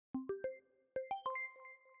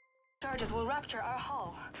Charges will rupture our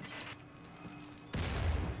hull.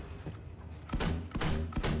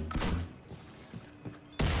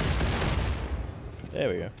 There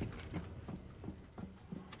we go.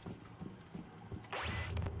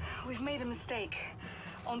 We've made a mistake.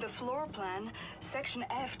 On the floor plan, Section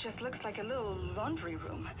F just looks like a little laundry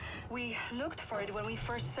room. We looked for it when we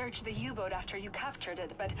first searched the U-boat after you captured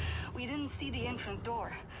it, but we didn't see the entrance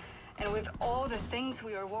door. And with all the things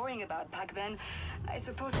we were worrying about back then, I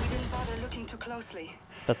suppose we didn't bother looking too closely.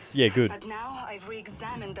 That's, yeah, good. But now I've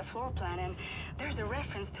re-examined the floor plan and there's a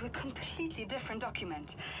reference to a completely different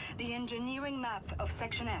document. The engineering map of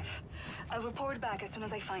Section F. I'll report back as soon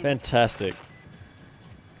as I find it. Fantastic.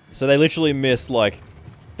 So they literally missed, like,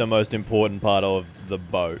 the most important part of the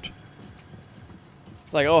boat.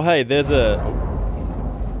 It's like, oh, hey, there's a...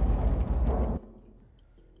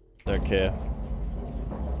 Don't care.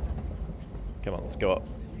 Come on, let's go up.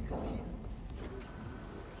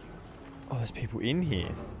 Oh, there's people in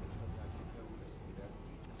here.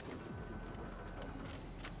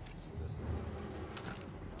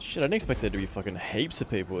 Shit, I didn't expect there to be fucking heaps of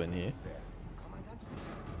people in here.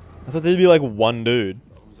 I thought there'd be like one dude.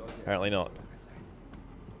 Apparently not.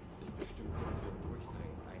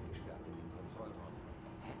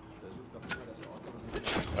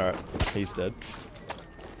 Alright, he's dead.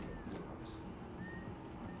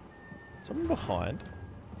 Someone behind.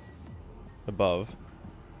 Above.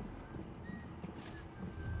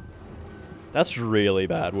 That's really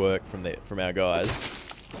bad work from our guys.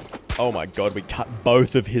 Oh my god, we cut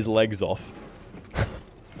both of his legs off.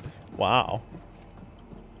 Wow.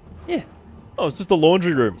 Yeah. Oh, it's just the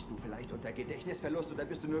laundry room.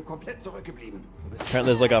 Apparently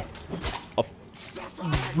there's like a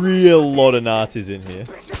real lot of Nazis in here.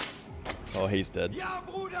 Oh, he's dead.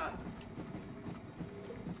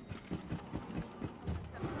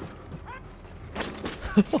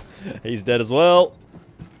 He's dead as well.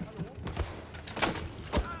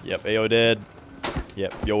 Yep, you're dead.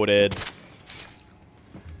 Yep, you're dead.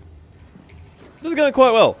 This is going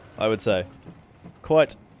quite well, I would say.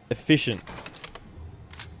 Quite efficient.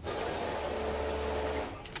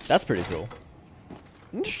 That's pretty cool.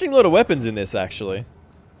 Interesting lot of weapons in this, actually.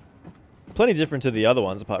 Plenty different to the other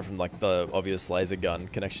ones, apart from like the obvious laser gun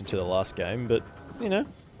connection to the last game, but, you know.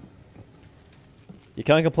 You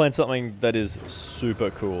can't complain something that is super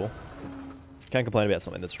cool. Can't complain about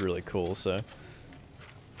something that's really cool, so...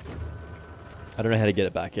 I don't know how to get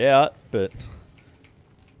it back out, but...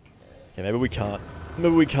 Yeah, maybe we can't.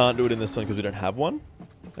 Maybe we can't do it in this one because we don't have one,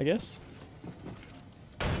 I guess.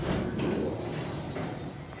 Oh,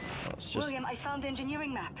 it's just... William, I found the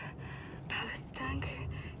engineering map. Ballast tank.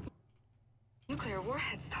 Nuclear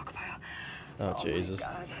warhead stockpile. Oh, Jesus.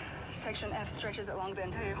 My God. Section F stretches along the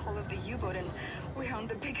entire hull of the U-boat, and we're on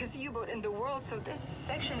the biggest U-boat in the world, so this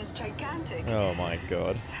section is gigantic. Oh my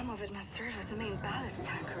god. Some of it must serve as a main ballast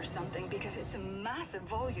tank or something, because it's a massive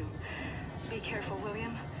volume. Be careful,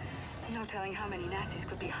 William. No telling how many Nazis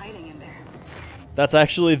could be hiding in there. That's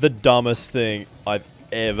actually the dumbest thing I've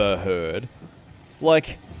ever heard.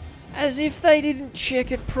 Like, as if they didn't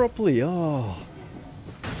check it properly. Oh.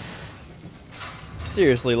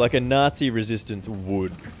 Seriously, like a Nazi resistance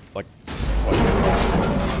would. Like,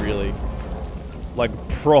 really? Like,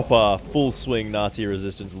 proper, full swing Nazi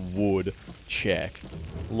resistance would check.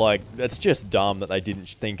 Like, that's just dumb that they didn't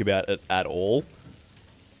think about it at all.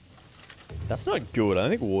 That's not good. I don't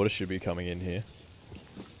think water should be coming in here.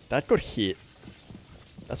 That got hit.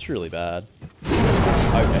 That's really bad.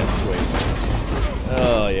 Okay, sweet.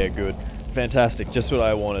 Oh, yeah, good. Fantastic. Just what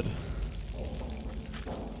I wanted.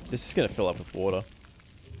 This is going to fill up with water.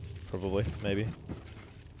 Probably. Maybe.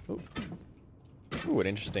 Ooh. Ooh, an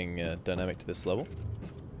interesting dynamic to this level.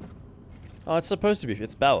 Oh, it's supposed to be...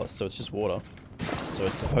 It's ballast, so it's just water. So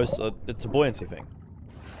it's supposed to... It's a buoyancy thing.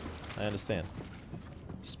 I understand.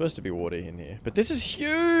 It's supposed to be water in here. But this is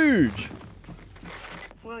huge!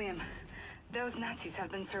 William, those Nazis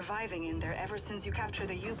have been surviving in there ever since you captured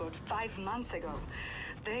the U-boat 5 months ago.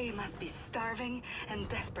 They must be starving and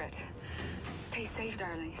desperate. Stay safe,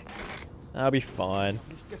 darling. I'll be fine.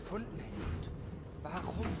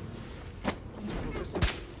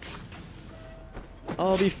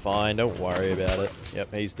 I'll be fine, don't worry about it.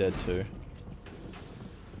 Yep, he's dead too.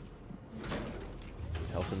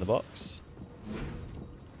 Health in the box.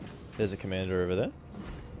 There's a commander over there.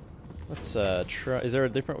 Let's try... Is there a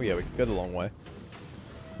different... Yeah, we can go the long way.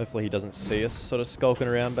 Hopefully he doesn't see us sort of skulking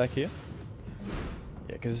around back here.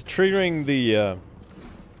 Yeah, because triggering the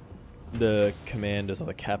commanders or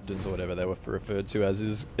the captains or whatever they were referred to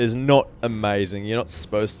as is not amazing. You're not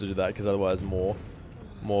supposed to do that because otherwise more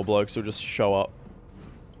blokes will just show up.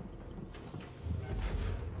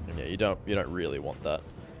 And yeah, you don't really want that.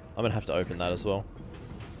 I'm gonna have to open that as well.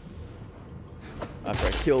 After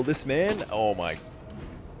I kill this man. Oh my.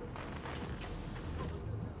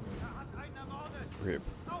 Rip.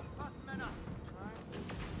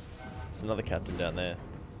 There's another captain down there.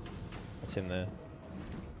 What's in there?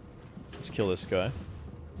 Let's kill this guy.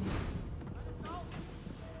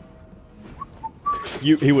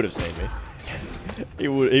 He would have seen me. he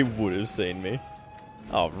would have seen me.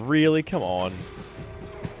 Oh really? Come on.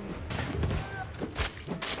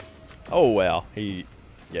 Oh wow.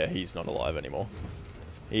 Yeah, he's not alive anymore.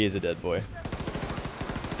 He is a dead boy.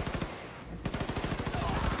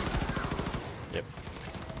 Yep.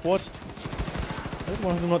 What? How did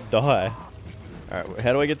one of them not die? Alright,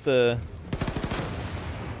 how do I get the...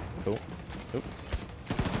 Oh. Oh.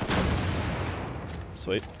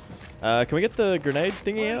 Sweet. Can we get the grenade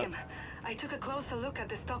thingy out? I took a closer look at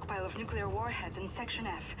the stockpile of nuclear warheads in Section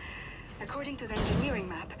F. According to the engineering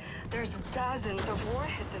map, there's dozens of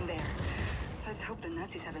warheads in there. Let's hope the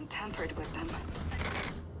Nazis haven't tampered with them.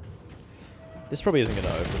 This probably isn't going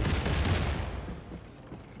to open.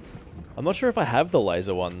 I'm not sure if I have the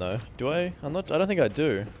laser one though. Do I? I don't think I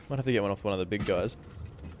do. Might have to get one off one of the big guys.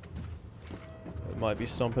 It might be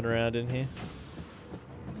stomping around in here.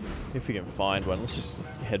 If we can find one, let's just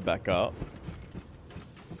head back up.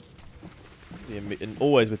 And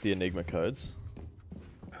always with the Enigma codes.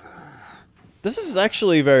 This is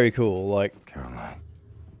actually very cool, like... Caroline,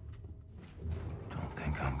 don't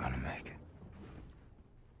think I'm gonna make it.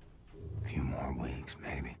 A few more weeks,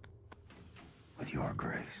 maybe. With your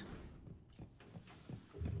grace.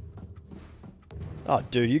 Oh,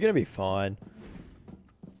 dude, you're gonna be fine.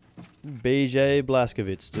 BJ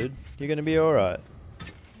Blazkowicz, dude. You're gonna be alright.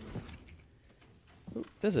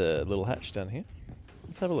 There's a little hatch down here.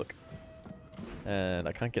 Let's have a look. And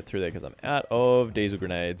I can't get through there because I'm out of diesel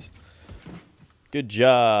grenades. Good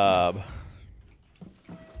job.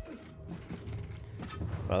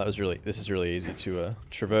 Wow, that was really... This is really easy to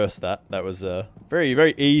traverse that. That was very,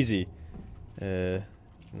 very easy. Ooh,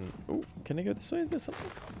 can I go this way? Is there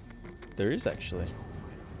something? There is actually.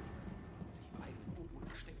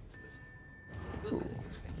 Ooh.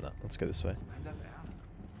 No, let's go this way.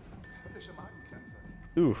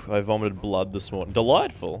 Ooh, I vomited blood this morning.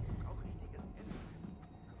 Delightful.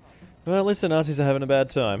 Well, at least the Nazis are having a bad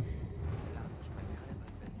time.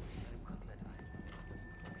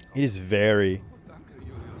 It is very,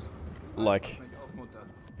 like,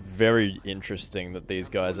 very interesting that these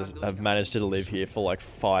guys have managed to live here for like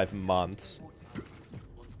 5 months.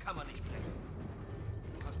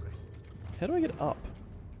 How do I get up?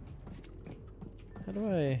 How do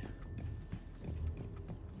I...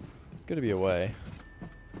 There's got to be a way.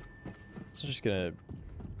 So just gonna...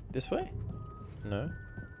 This way? No.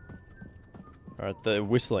 Alright, the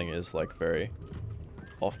whistling is like very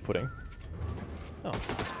off-putting. Oh.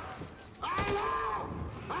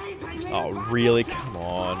 Oh, really? Come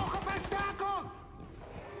on.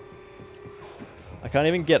 I can't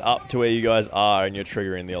even get up to where you guys are and you're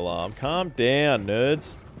triggering the alarm. Calm down,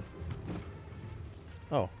 nerds.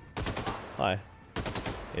 Oh. Hi.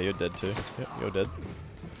 Yeah, you're dead too. Yep, you're dead.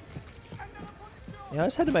 Yeah, I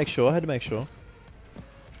just had to make sure.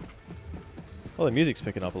 Oh, the music's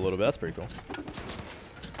picking up a little bit. That's pretty cool.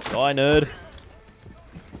 Die, nerd.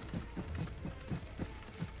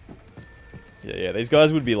 Yeah, these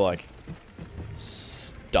guys would be like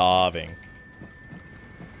starving.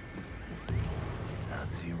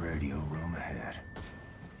 Nazi radio room ahead.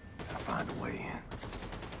 I'll find a way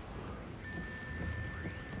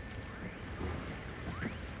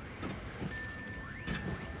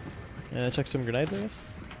in. Check some grenades, I guess.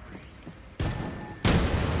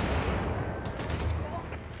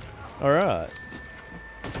 Alright.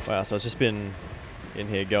 Wow, so it's just been in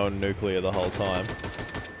here going nuclear the whole time.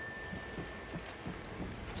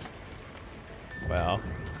 Wow.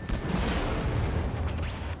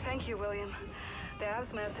 Thank you, William. The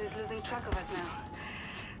Ausmaster is losing track of us now.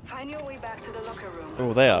 Find your way back to the locker room.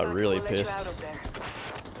 Oh, they are Lucky really will let you pissed. out of there.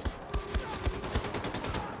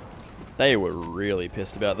 They were really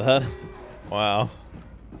pissed about that. Wow.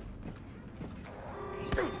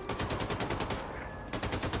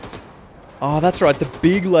 Oh, that's right. The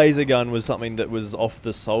big laser gun was something that was off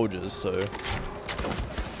the soldiers, so...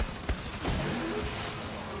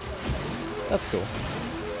 That's cool.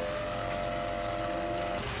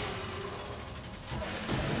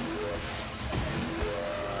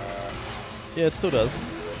 Yeah, it still does.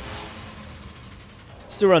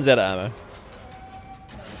 Still runs out of ammo.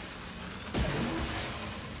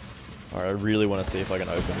 Alright, I really want to see if I can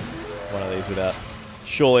open one of these without...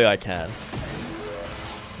 Surely I can.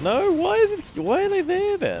 No? Why are they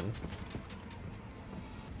there then?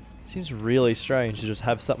 Seems really strange to just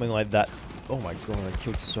have something like that. Oh my god, I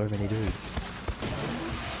killed so many dudes.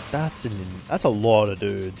 That's a lot of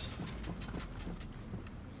dudes.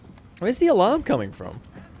 Where's the alarm coming from?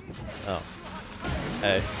 Oh.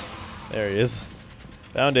 Hey. There he is.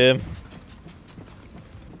 Found him.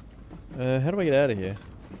 How do I get out of here?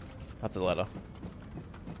 Up the ladder.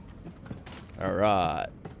 Alright.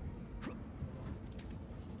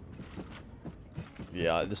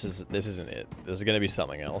 Yeah, this isn't it. There's gonna be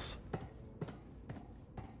something else.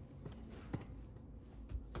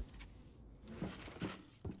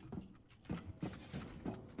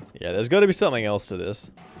 Yeah, there's gotta be something else to this.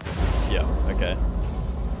 Yeah, okay.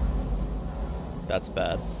 That's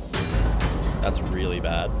bad. That's really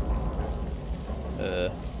bad.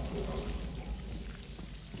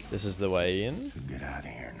 This is the way in. Get out of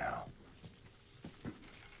here now.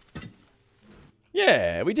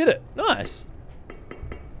 Yeah, we did it. Nice.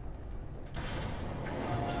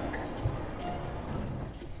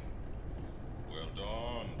 Well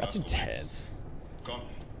done. That's intense. Come.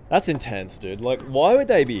 That's intense, dude. Like, why would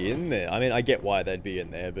they be in there? I mean, I get why they'd be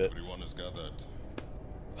in there, but... Everyone is gathered.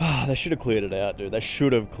 they should have cleared it out, dude. They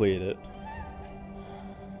should have cleared it.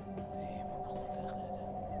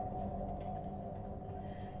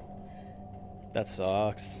 That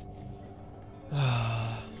sucks.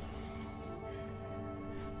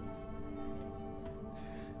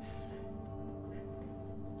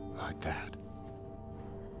 Like that.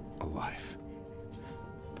 A life.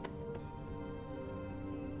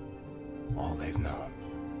 All they've known.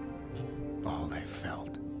 All they've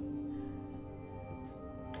felt.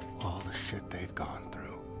 All the shit they've gone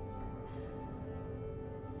through.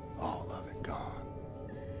 All of it gone.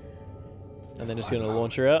 And then just gonna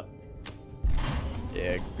launch her out?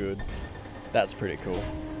 Yeah, good. That's pretty cool.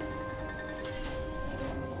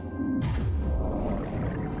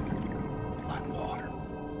 Like water.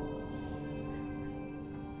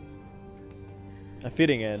 A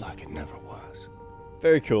fitting end. Like it never was.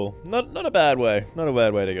 Very cool. Not a bad way. Not a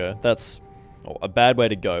bad way to go. That's a bad way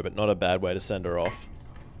to go, but not a bad way to send her off.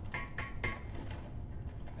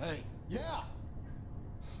 Hey. Yeah.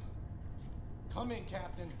 Come in,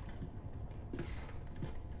 Captain.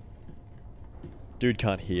 Dude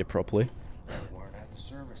can't hear properly. You weren't at the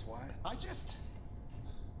service, why?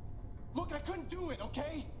 Look, I couldn't do it,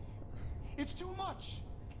 okay? It's too much.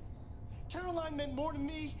 Caroline meant more to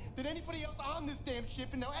me than anybody else on this damn ship,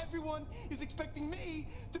 and now everyone is expecting me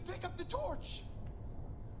to pick up the torch.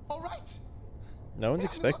 All right? No one's Hey,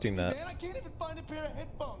 expecting look at that. me, man. I can't even find a pair of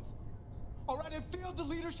headphones. All right, I failed the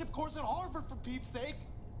leadership course at Harvard, for Pete's sake.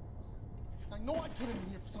 I know I put them in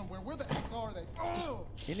here somewhere. Where the heck are they? Oh!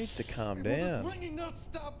 He needs to calm Will this down. ringing not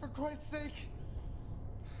stop, for Christ's sake?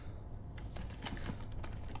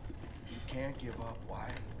 You can't give up,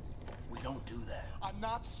 Wyatt. We don't do that. I'm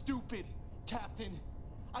not stupid, Captain.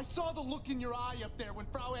 I saw the look in your eye up there when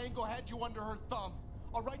Frau Engel had you under her thumb.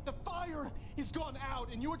 All right, the fire is gone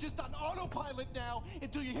out, and you're just on autopilot now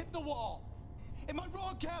until you hit the wall. Am I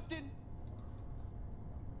wrong, Captain?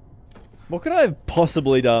 What could I have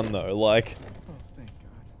possibly done, though? Like... Oh, thank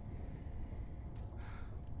God.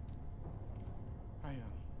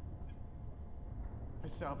 I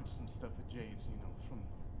salvaged some stuff at Jay's, you know, from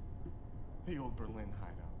the old Berlin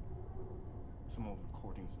hideout. Some old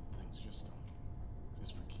recordings and things, just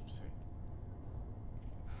for keepsake.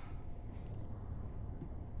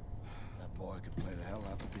 That boy could play the hell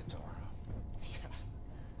out of the guitar, huh?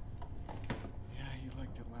 Yeah, he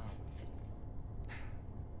liked it loud.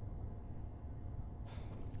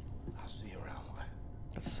 I'll see you around, Wyatt.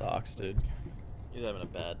 That sucks, dude. He's having a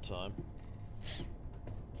bad time.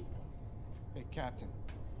 Hey, Captain.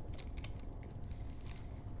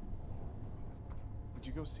 Would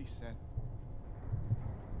you go see Seth?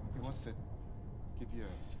 He wants to give you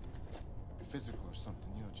a physical or something,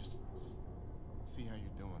 you know, just see how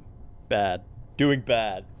you're doing. Bad. Doing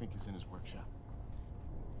bad. I think he's in his workshop.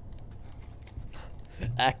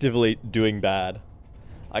 Actively doing bad.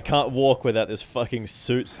 I can't walk without this fucking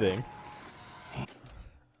suit thing.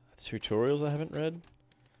 Tutorials I haven't read?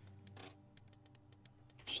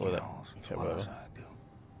 Just like that. Okay, What whatever. else I do?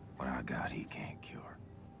 What I got, he can't cure.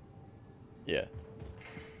 Yeah.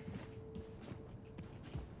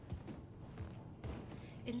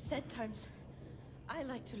 In sad times, I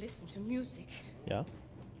like to listen to music. Yeah?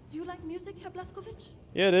 Do you like music, Herr Blazkowicz?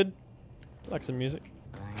 Yeah, dude. I like some music.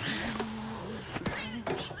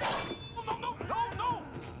 No!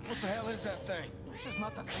 What the hell is that thing? This is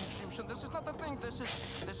not the thing, Simpson. This is not the thing. This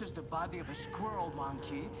is the body of a squirrel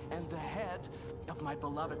monkey and the head of my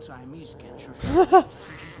beloved Siamese kid. Sure.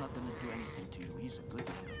 He's not gonna do anything to you. He's a good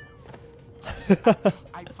one.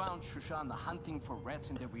 I found found Shoshana hunting for rats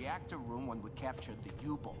in the reactor room when we captured the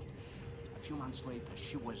U-boat. A few months later,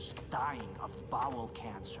 she was dying of bowel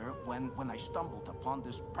cancer when I stumbled upon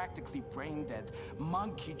this practically brain-dead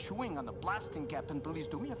monkey chewing on a blasting cap. And please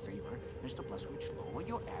do me a favor, Mr. Blazkowicz, lower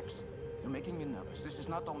your axe. You're making me nervous. This is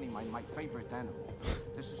not only my favorite animal.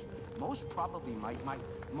 This is most probably my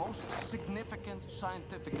most significant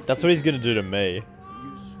scientific. That's what he's gonna do to me.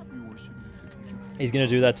 Yes, you are significant. He's gonna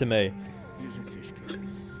do that to me. Here's a fish cake.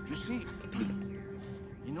 You see,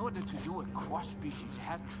 in order to do a cross-species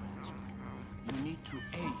head transplant, you need to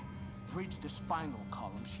A, bridge the spinal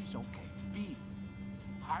column. She's okay. B,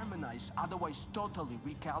 harmonize otherwise totally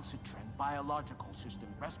recalcitrant biological system,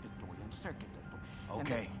 respiratory and circulatory.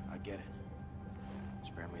 Okay, I get it.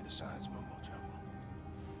 Spare me the science mumbo jumbo.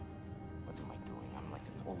 What am I doing? I'm like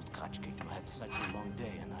an old kachka who had such a long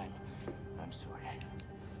day, and I'm sorry.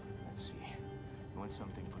 Let's see. You want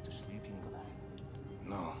something for the sleeping glass?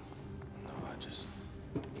 No, I just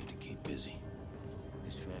need to keep busy.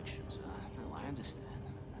 Distractions, huh? No, I understand.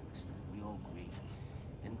 We all grieve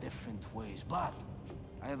in different ways, but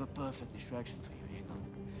I have a perfect distraction for you. Here you go.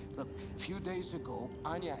 Look, a few days ago,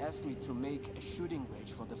 Anya asked me to make a shooting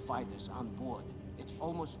range for the fighters on board. It's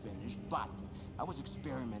almost finished, but I was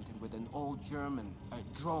experimenting with an old German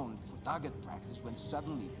drone for target practice when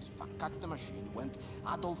suddenly this verkackte machine went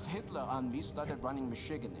Adolf Hitler on me, started running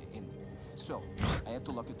Michigan in. So, I had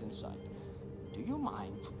to lock it inside. Do you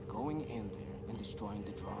mind going in there and destroying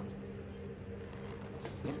the drone?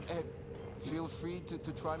 And, feel free to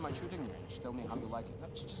try my shooting range. Tell me how you like it. No,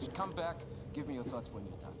 just come back, give me your thoughts when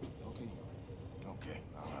you're done, okay? Okay,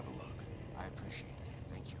 I'll have a look. I appreciate it.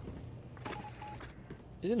 Thank you.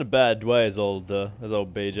 He's in a bad way, as old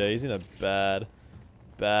BJ. He's in a bad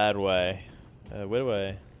way. Where do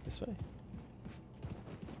I? This way?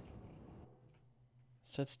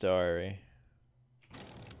 Set's diary.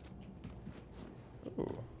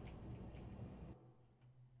 Ooh.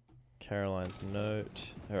 Caroline's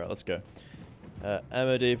note. Alright, let's go.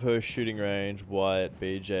 Ammo depot, shooting range, Wyatt,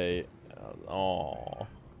 BJ. Oh.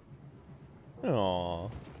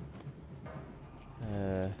 Oh,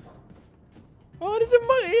 there's a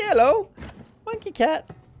monkey. Hello, monkey cat.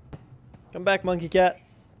 Come back, monkey cat.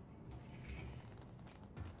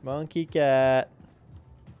 Monkey cat.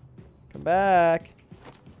 Come back.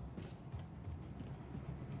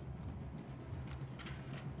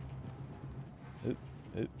 Oop,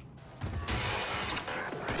 oop.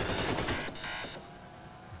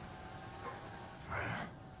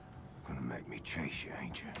 Gonna make me chase you,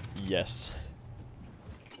 ain't you? Yes.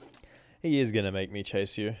 He is gonna make me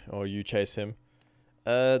chase you, or you chase him.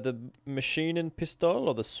 The machine and pistol,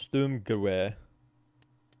 or the Sturmgewehr?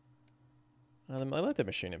 I like the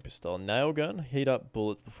machine and pistol. Nail gun, heat up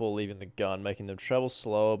bullets before leaving the gun, making them travel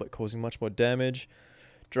slower but causing much more damage.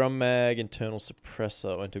 Drum mag, internal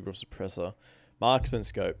suppressor, or integral suppressor. Marksman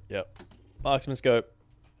scope, yep. Marksman scope.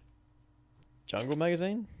 Jungle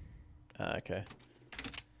magazine? Ah, okay.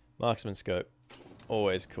 Marksman scope.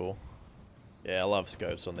 Always cool. Yeah, I love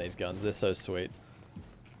scopes on these guns. They're so sweet.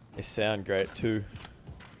 They sound great too.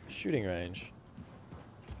 Shooting range.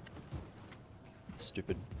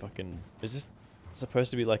 Stupid fucking... Is this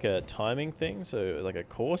supposed to be like a timing thing? So like a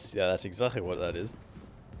course? Yeah, that's exactly what that is.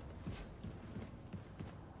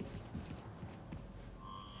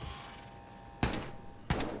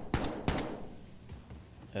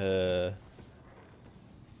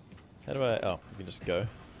 How do I... Oh, you can just go.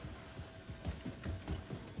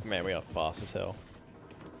 Man, we are fast as hell.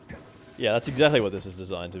 Yeah, that's exactly what this is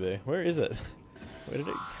designed to be. Where is it? Where did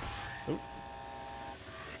it... Ooh.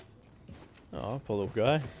 Oh, poor little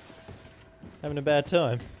guy. Having a bad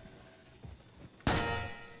time.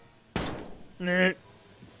 This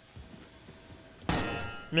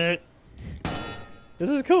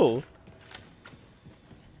is cool.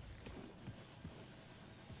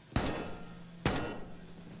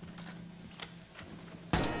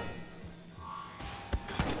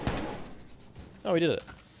 Oh, we did it.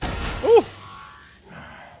 Ooh!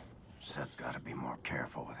 Seth's gotta be more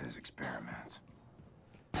careful with his experiments.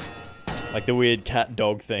 Like the weird cat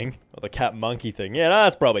dog thing, or the cat monkey thing. Yeah, no,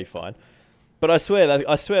 that's probably fine. But I swear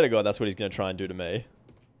to God, that's what he's gonna try and do to me.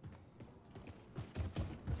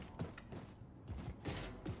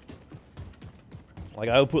 Like,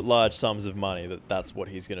 I will put large sums of money that that's what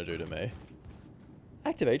he's gonna do to me.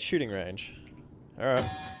 Activate shooting range. Alright.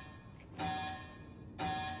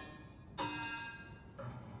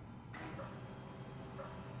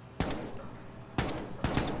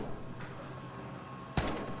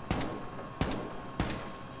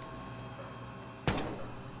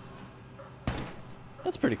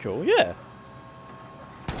 That's pretty cool, yeah.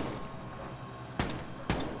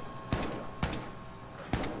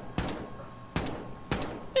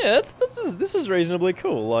 Yeah, this is reasonably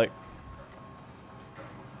cool. Like,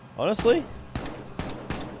 honestly,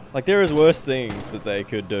 like there is worse things that they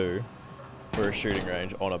could do for a shooting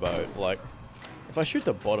range on a boat. Like, if I shoot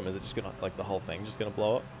the bottom, is it just gonna, like, the whole thing just gonna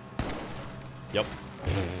blow up? Yep.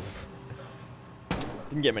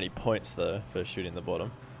 Didn't get many points though for shooting the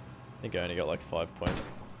bottom. I think I only got like 5 points.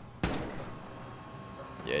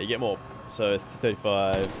 Yeah, you get more. So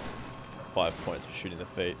 35, 5 points for shooting the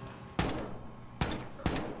feet.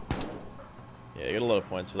 Yeah, you get a lot of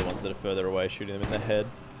points for the ones that are further away, shooting them in the head.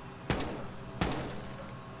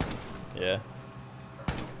 Yeah.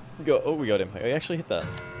 Oh, we got him. I actually hit that.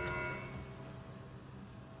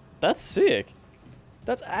 That's sick.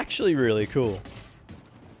 That's actually really cool.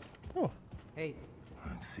 Oh. Hey,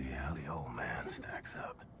 Let's see how the old man stacks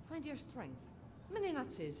up. find your strength. Many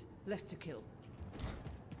Nazis left to kill.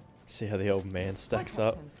 See how the old man stacks Like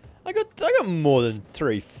up. Captain. I got more than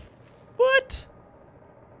 3. What?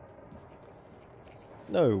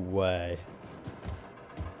 No way.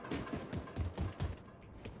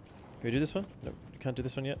 Can we do this one? No, we can't do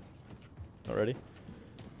this one yet. Not ready.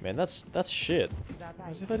 Man, that's shit.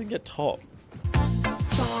 As if I didn't get top.